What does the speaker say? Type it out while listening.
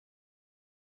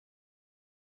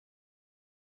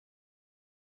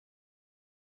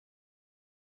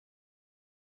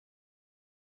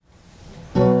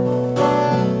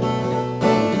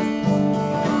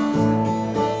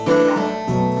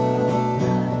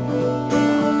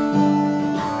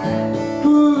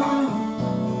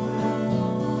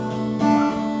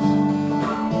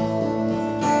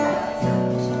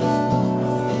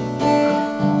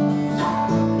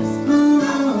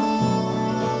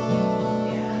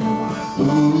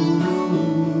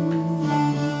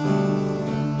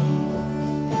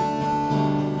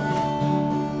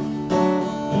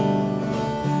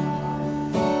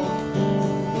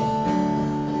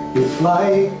If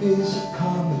life is a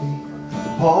comedy,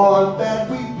 the part that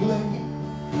we play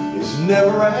is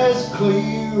never as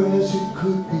clear as it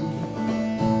could be.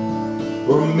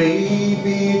 Or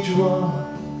maybe a drama,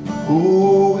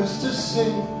 who is to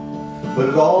say? But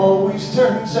it always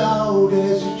turns out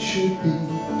as it should be.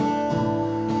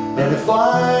 And if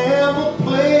I am a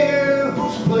player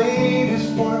who's played his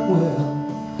part well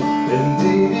and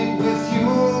did it with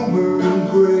humor and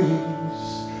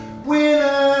grace, when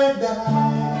I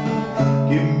die,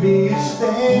 give me a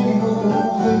standing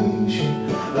ovation,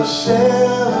 a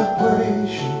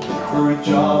celebration for a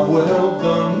job well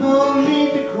done. No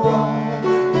need to cry,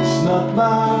 it's not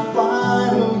my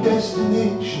final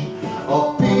destination.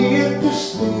 I'll be at the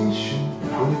station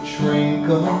when the train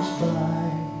comes by.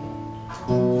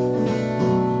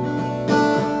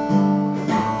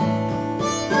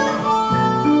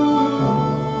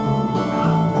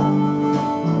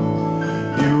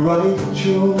 You write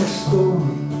your own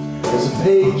story as the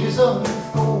pages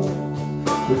unfold,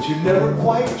 but you're never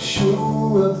quite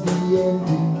sure of the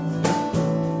ending.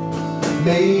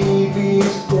 Maybe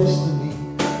it's destiny,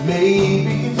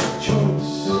 maybe it's a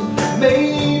choice,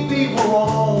 maybe we're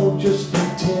all just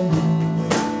pretending.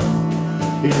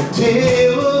 In a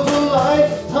tale of a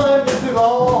lifetime, if it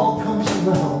all comes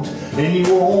around and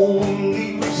you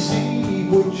only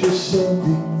receive what you're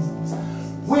sending,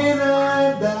 when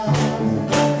I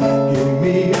die, give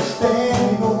me a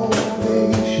standing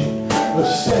ovation, a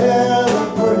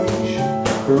celebration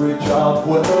for a job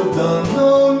well done.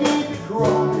 No need to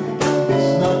cry,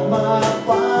 it's not my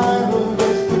final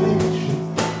destination.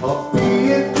 I'll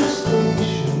be at the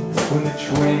station when the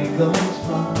train comes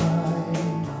by.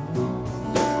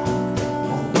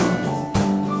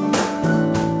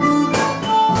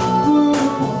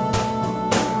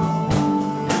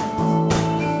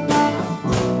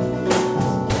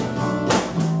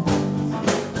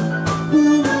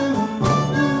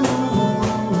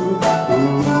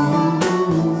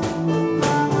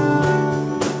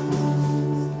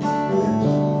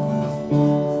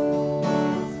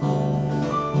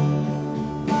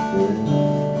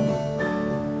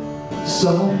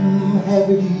 Some have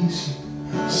it easy,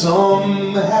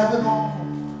 some have it all.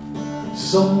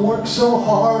 Some work so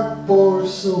hard for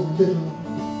so little.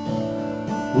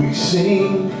 We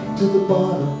sink to the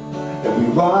bottom and we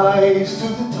rise to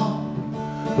the top,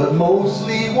 but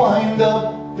mostly wind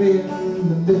up in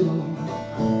the middle.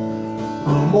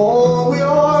 The more we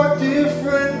are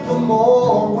different, the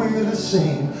more we're the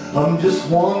same. I'm just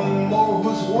one more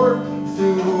who's worked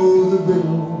through the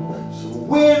riddle. So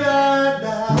when I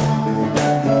die,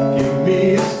 give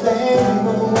me a standing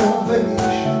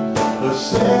ovation, a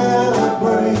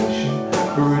celebration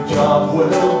for a job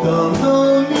well done. No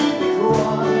need to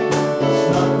cry, it's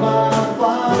not my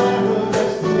final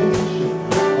destination.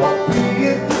 I'll be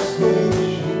at the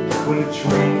station when the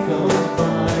train comes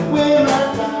by. When I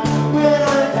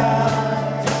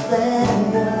die,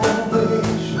 standing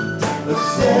ovation, a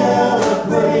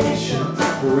celebration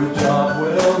for a job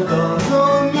well done. No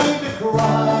need to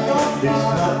cry, it's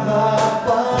not my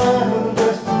final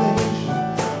destination.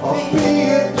 I'll be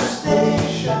at the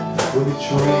station when the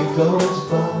train comes by.